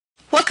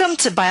Welcome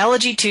to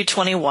Biology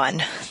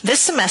 221. This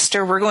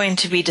semester we're going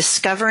to be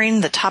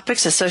discovering the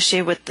topics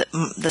associated with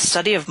the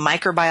study of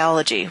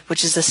microbiology,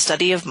 which is the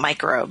study of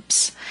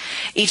microbes.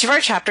 Each of our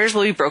chapters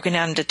will be broken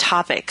down into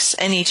topics,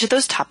 and each of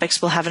those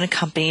topics will have an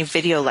accompanying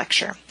video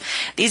lecture.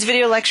 These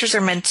video lectures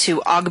are meant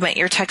to augment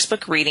your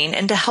textbook reading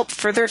and to help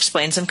further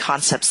explain some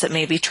concepts that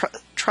may be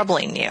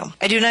troubling you.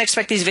 I do not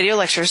expect these video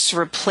lectures to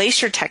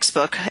replace your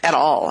textbook at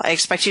all. I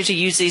expect you to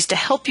use these to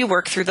help you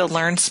work through the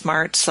Learn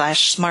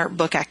Smart/Smart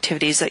Book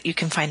activities that you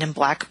can find in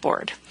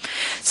Blackboard.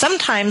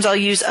 Sometimes I'll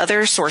use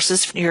other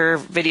sources for your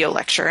video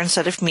lecture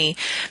instead of me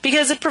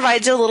because it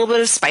provides a little bit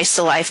of spice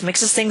to life,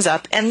 mixes things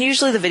up, and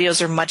usually the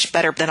videos are much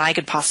better than I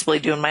could possibly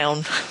do in my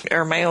own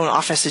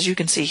office, as you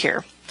can see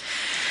here.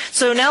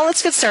 So now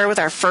let's get started with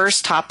our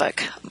first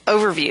topic,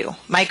 overview.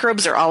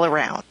 Microbes are all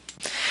around.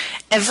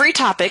 Every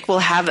topic will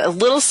have a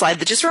little slide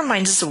that just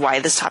reminds us of why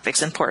this topic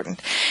is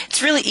important.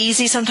 It's really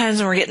easy sometimes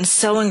when we're getting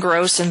so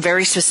engrossed in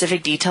very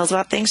specific details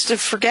about things to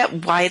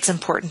forget why it's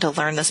important to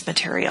learn this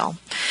material.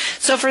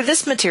 So for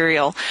this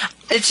material,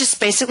 it's just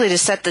basically to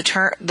set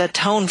the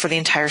tone for the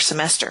entire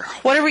semester.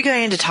 What are we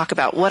going to talk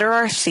about? What are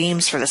our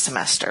themes for the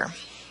semester?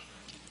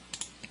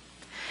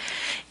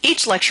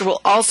 Each lecture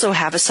will also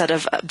have a set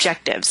of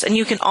objectives, and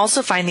you can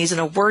also find these in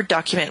a Word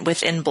document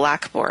within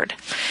Blackboard.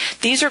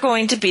 These are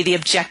going to be the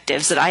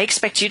objectives that I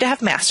expect you to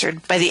have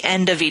mastered by the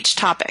end of each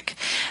topic.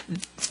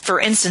 For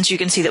instance, you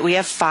can see that we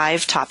have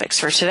 5 topics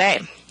for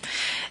today.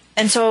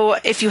 And so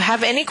if you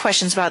have any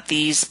questions about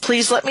these,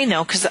 please let me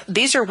know, because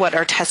these are what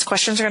our test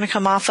questions are going to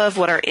come off of,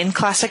 what our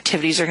in-class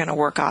activities are going to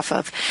work off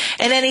of,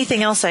 and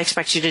anything else I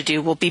expect you to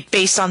do will be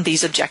based on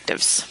these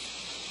objectives.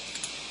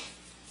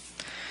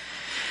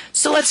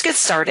 So let's get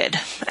started.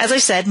 As I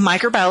said,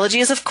 microbiology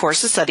is of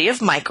course the study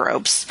of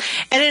microbes,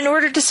 and in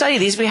order to study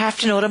these we have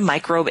to know what a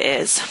microbe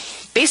is.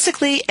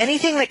 Basically,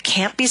 anything that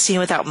can't be seen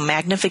without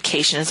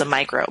magnification is a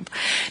microbe.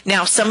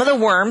 Now, some of the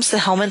worms, the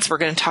helminths we're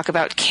going to talk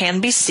about, can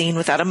be seen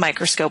without a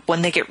microscope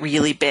when they get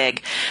really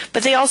big,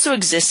 but they also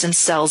exist in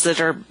cells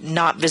that are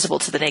not visible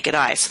to the naked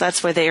eye, so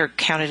that's why they are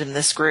counted in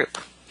this group.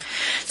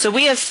 So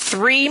we have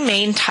 3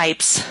 main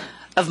types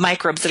of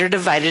microbes that are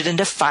divided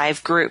into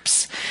 5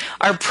 groups.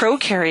 Our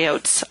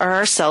prokaryotes are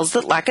our cells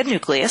that lack a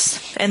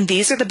nucleus, and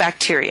these are the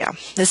bacteria.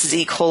 This is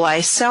E. coli,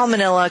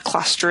 Salmonella,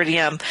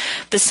 Clostridium,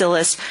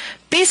 Bacillus,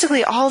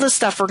 basically all the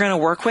stuff we're going to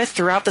work with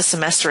throughout the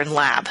semester in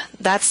lab.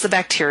 That's the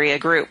bacteria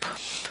group.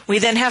 We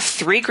then have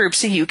 3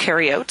 groups of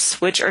eukaryotes,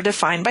 which are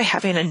defined by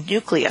having a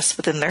nucleus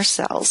within their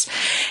cells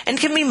and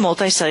can be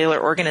multicellular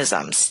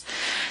organisms.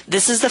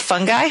 This is the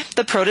fungi,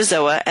 the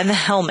protozoa, and the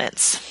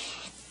helminths.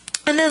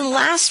 And then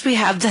last we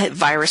have the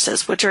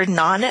viruses, which are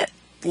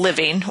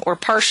non-living or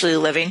partially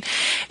living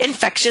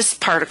infectious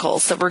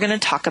particles that we're going to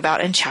talk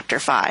about in Chapter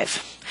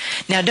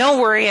 5. Now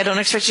don't worry, I don't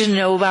expect you to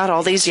know about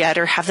all these yet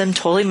or have them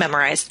totally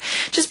memorized.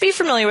 Just be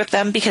familiar with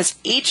them because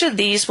each of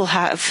these will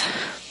have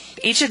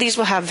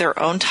their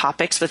own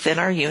topics within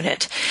our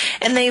unit,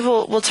 and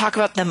we'll talk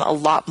about them a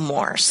lot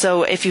more.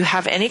 So if you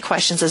have any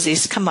questions as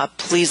these come up,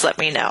 please let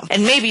me know.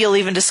 And maybe you'll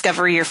even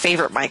discover your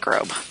favorite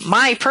microbe.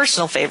 My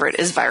personal favorite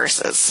is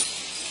viruses.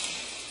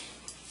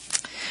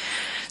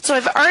 So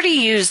I've already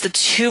used the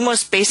 2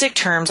 most basic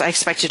terms I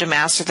expect you to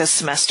master this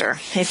semester.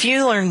 If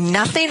you learn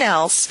nothing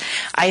else,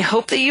 I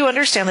hope that you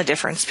understand the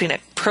difference between a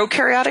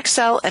prokaryotic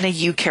cell and a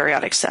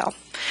eukaryotic cell.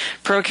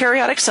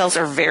 Prokaryotic cells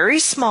are very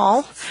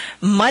small,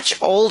 much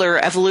older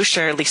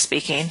evolutionarily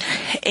speaking,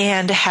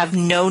 and have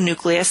no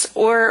nucleus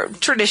or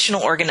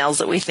traditional organelles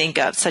that we think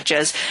of, such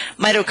as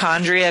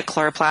mitochondria,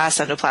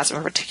 chloroplasts,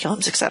 endoplasm,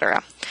 reticulums,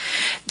 etc.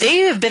 They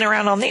have been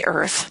around on the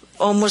Earth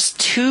almost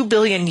 2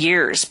 billion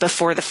years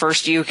before the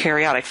first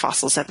eukaryotic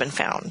fossils have been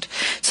found.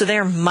 So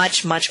they're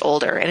much, much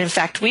older. And in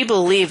fact, we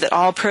believe that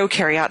all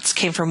prokaryotes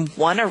came from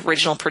one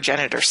original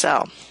progenitor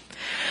cell.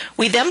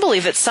 We then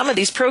believe that some of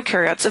these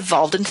prokaryotes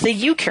evolved into the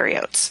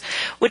eukaryotes,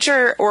 which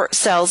are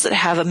cells that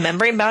have a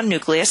membrane-bound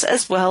nucleus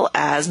as well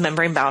as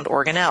membrane-bound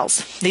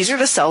organelles. These are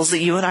the cells that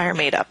you and I are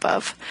made up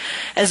of,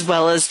 as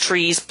well as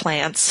trees,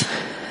 plants,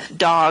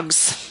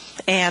 dogs,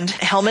 and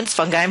helminths,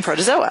 fungi, and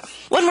protozoa.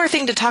 One more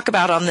thing to talk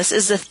about on this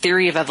is the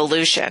theory of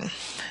evolution.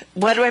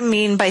 What do I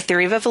mean by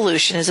theory of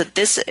evolution is that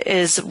this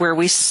is where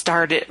we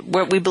started,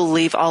 what we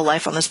believe all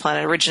life on this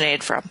planet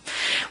originated from.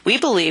 We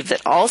believe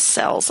that all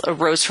cells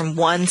arose from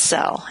one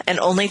cell, and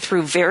only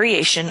through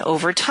variation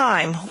over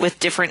time with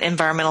different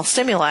environmental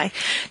stimuli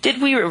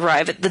did we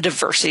arrive at the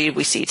diversity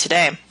we see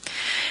today.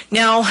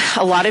 Now,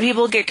 a lot of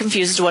people get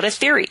confused as to what a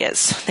theory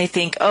is. They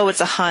think, oh,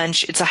 it's a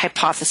hunch, it's a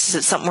hypothesis,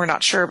 it's something we're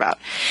not sure about.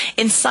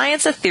 In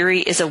science, a theory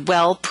is a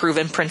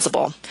well-proven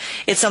principle.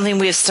 It's something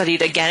we have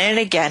studied again and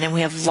again, and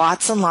we have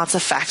lots and lots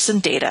of facts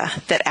and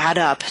data that add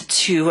up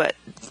to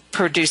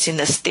producing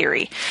this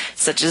theory,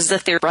 such as the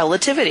theory of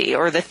relativity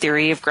or the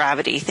theory of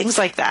gravity, things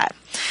like that.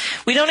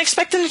 We don't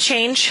expect them to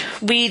change.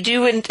 We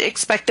do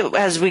expect that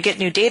as we get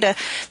new data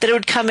that it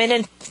would come in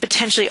and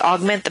potentially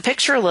augment the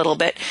picture a little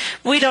bit.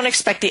 We don't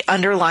expect the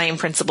underlying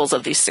principles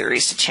of these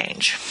theories to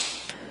change.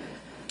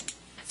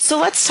 So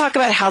let's talk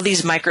about how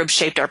these microbes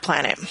shaped our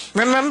planet.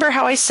 Remember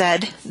how I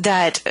said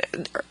that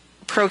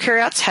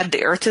prokaryotes had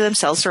the Earth to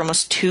themselves for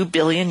almost 2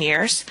 billion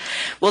years?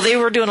 Well, they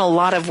were doing a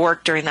lot of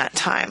work during that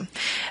time.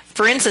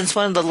 For instance,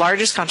 one of the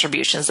largest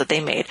contributions that they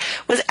made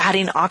was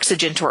adding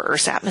oxygen to our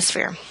Earth's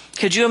atmosphere.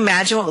 Could you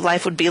imagine what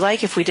life would be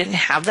like if we didn't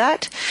have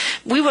that?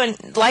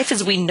 Life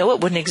as we know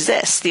it wouldn't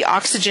exist. The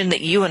oxygen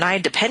that you and I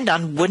depend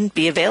on wouldn't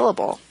be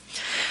available.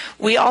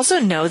 We also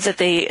know that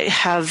they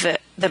have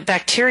the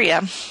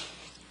bacteria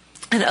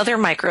and other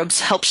microbes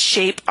help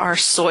shape our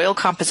soil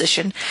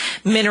composition,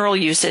 mineral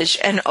usage,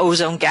 and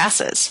ozone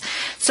gases.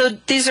 So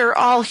these are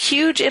all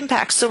huge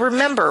impacts. So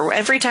remember,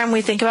 every time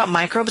we think about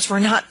microbes, we're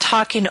not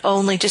talking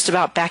only just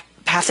about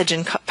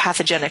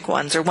pathogenic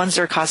ones or ones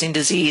that are causing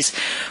disease.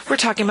 We're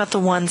talking about the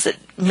ones that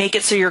make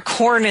it so your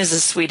corn is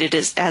as sweet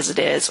as it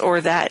is,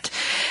 or that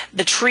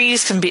the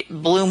trees can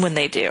bloom when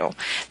they do.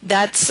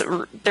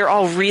 They're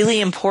all really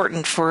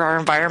important for our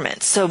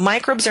environment. So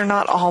microbes are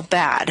not all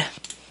bad.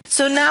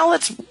 So now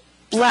let's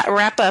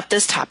wrap up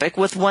this topic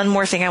with one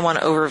more thing I want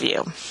to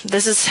overview.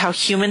 This is how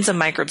humans and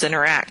microbes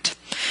interact.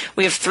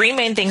 We have 3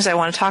 main things I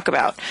want to talk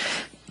about: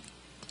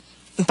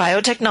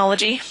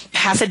 biotechnology,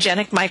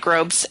 pathogenic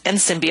microbes, and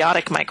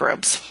symbiotic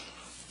microbes.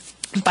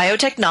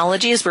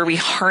 Biotechnology is where we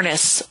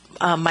harness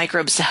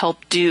microbes to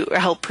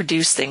help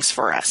produce things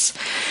for us.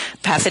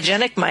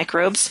 Pathogenic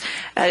microbes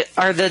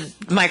are the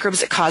microbes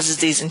that cause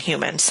disease in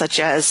humans, such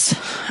as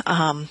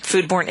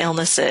foodborne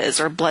illnesses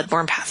or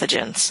bloodborne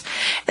pathogens.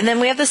 And then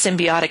we have the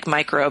symbiotic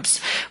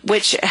microbes,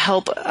 which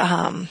help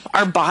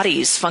our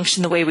bodies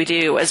function the way we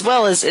do, as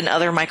well as in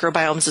other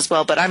microbiomes as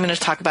well. But I'm going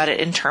to talk about it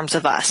in terms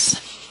of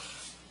us.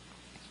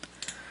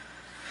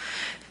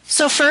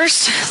 So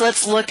first,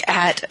 let's look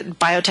at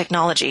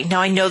biotechnology.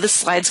 Now, I know this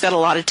slide's got a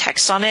lot of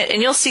text on it,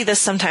 and you'll see this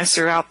sometimes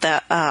throughout the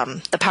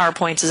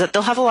PowerPoints, is that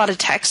they'll have a lot of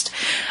text.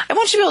 I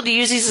want you to be able to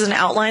use these as an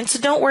outline, so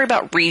don't worry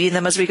about reading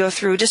them as we go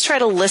through. Just try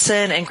to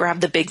listen and grab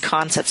the big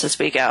concepts as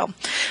we go.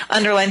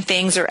 Underline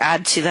things or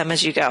add to them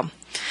as you go.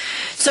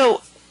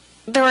 So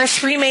there are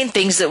 3 main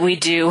things that we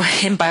do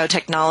in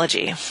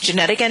biotechnology: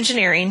 genetic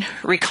engineering,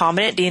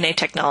 recombinant DNA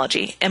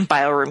technology, and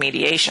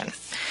bioremediation.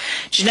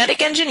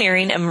 Genetic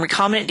engineering and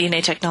recombinant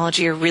DNA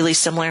technology are really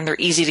similar, and they're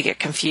easy to get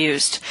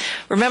confused.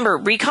 Remember,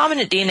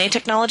 recombinant DNA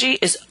technology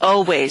is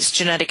always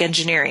genetic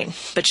engineering,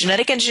 but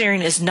genetic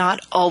engineering is not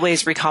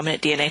always recombinant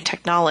DNA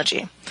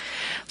technology.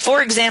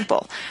 For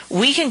example,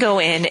 we can go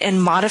in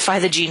and modify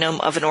the genome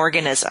of an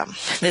organism.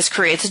 This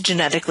creates a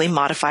genetically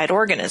modified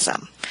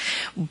organism.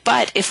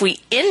 But if we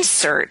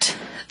insert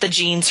the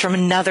genes from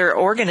another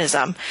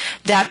organism,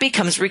 that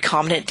becomes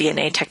recombinant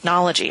DNA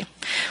technology.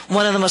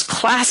 One of the most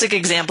classic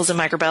examples in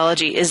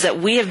microbiology is that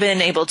we have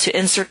been able to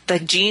insert the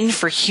gene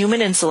for human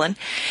insulin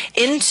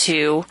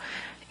into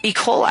E.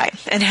 coli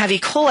and have E.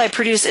 coli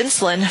produce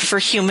insulin for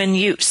human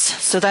use.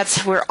 So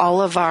that's where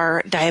all of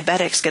our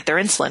diabetics get their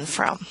insulin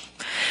from.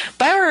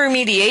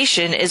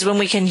 Bioremediation is when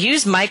we can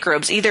use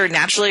microbes, either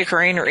naturally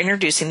occurring or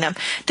introducing them,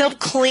 to help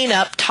clean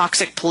up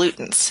toxic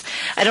pollutants.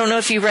 I don't know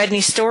if you read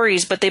any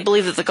stories, but they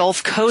believe that the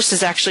Gulf Coast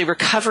is actually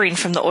recovering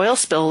from the oil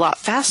spill a lot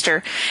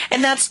faster,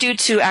 and that's due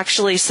to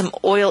actually some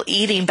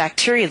oil-eating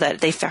bacteria that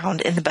they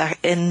found in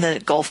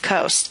the Gulf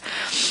Coast.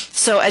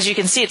 So as you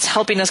can see, it's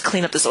helping us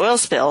clean up this oil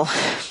spill.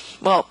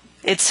 Well,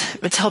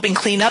 it's helping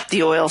clean up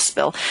the oil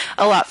spill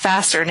a lot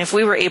faster. And if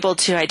we were able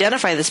to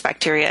identify this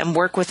bacteria and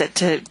work with it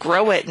to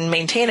grow it and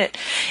maintain it,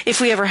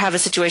 if we ever have a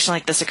situation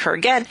like this occur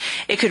again,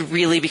 it could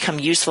really become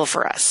useful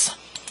for us.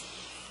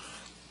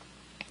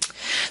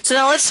 So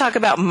now let's talk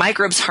about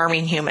microbes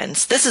harming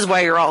humans. This is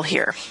why you're all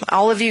here.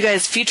 All of you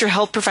guys, future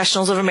health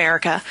professionals of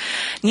America,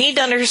 need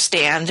to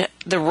understand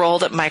the role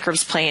that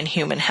microbes play in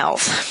human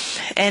health.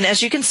 And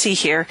as you can see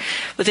here,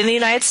 within the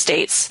United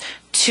States,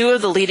 2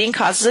 of the leading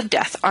causes of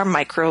death are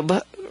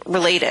microbe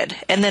related,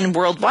 and then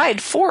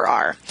worldwide 4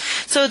 are.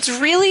 So it's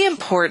really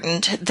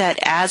important that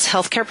as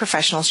healthcare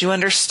professionals you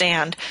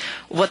understand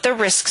what the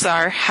risks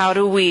are, how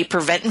do we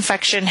prevent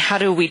infection, how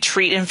do we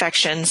treat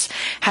infections,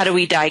 how do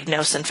we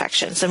diagnose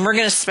infections. And we're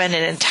going to spend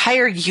an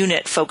entire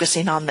unit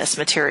focusing on this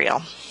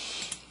material.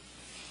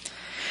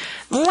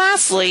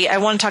 Lastly, I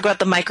want to talk about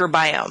the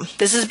microbiome.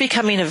 This is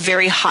becoming a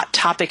very hot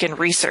topic in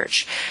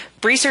research.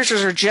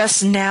 Researchers are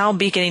just now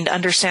beginning to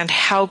understand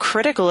how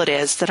critical it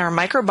is that our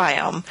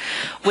microbiome,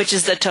 which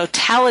is the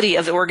totality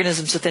of the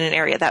organisms within an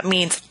area, that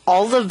means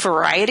all the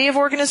variety of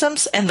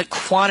organisms and the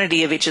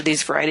quantity of each of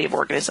these variety of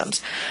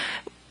organisms,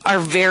 are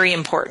very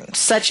important,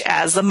 such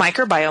as the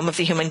microbiome of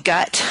the human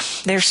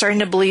gut. They're starting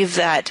to believe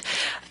that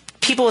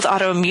people with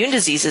autoimmune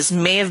diseases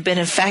may have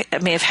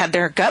had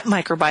their gut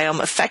microbiome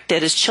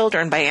affected as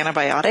children by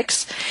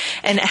antibiotics,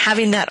 and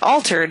having that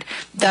altered,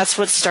 that's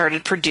what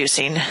started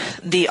producing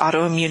the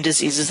autoimmune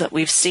diseases that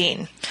we've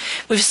seen.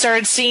 We've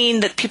started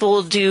seeing that people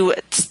will do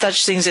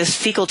such things as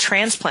fecal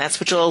transplants,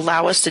 which will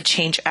allow us to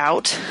change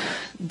out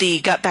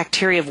the gut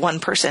bacteria of one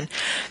person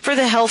for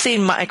the healthy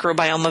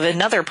microbiome of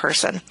another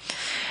person.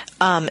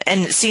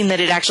 And seeing that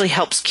it actually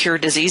helps cure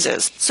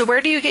diseases. So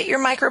where do you get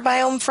your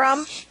microbiome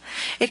from?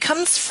 It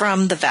comes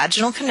from the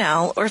vaginal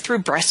canal or through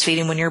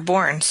breastfeeding when you're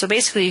born. So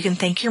basically you can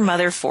thank your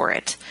mother for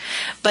it.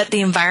 But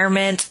the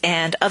environment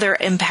and other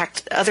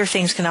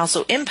things can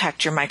also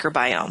impact your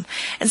microbiome.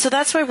 And so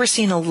that's why we're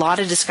seeing a lot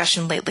of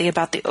discussion lately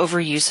about the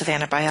overuse of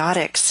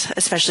antibiotics,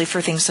 especially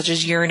for things such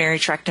as urinary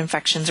tract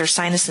infections or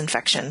sinus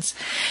infections.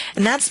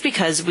 And that's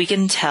because we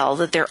can tell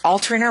that they're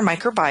altering our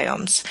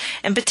microbiomes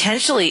and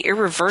potentially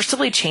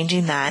irreversibly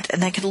changing that,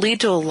 and that could lead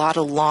to a lot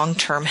of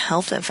long-term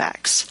health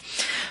effects.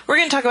 We're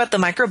going to talk about the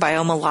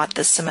microbiome a lot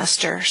this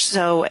semester,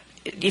 so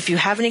if you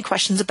have any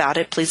questions about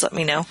it, please let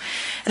me know.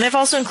 And I've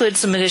also included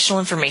some additional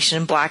information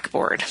in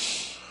Blackboard.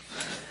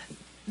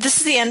 This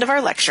is the end of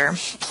our lecture.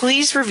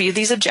 Please review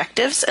these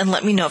objectives and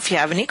let me know if you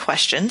have any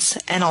questions,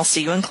 and I'll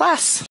see you in class.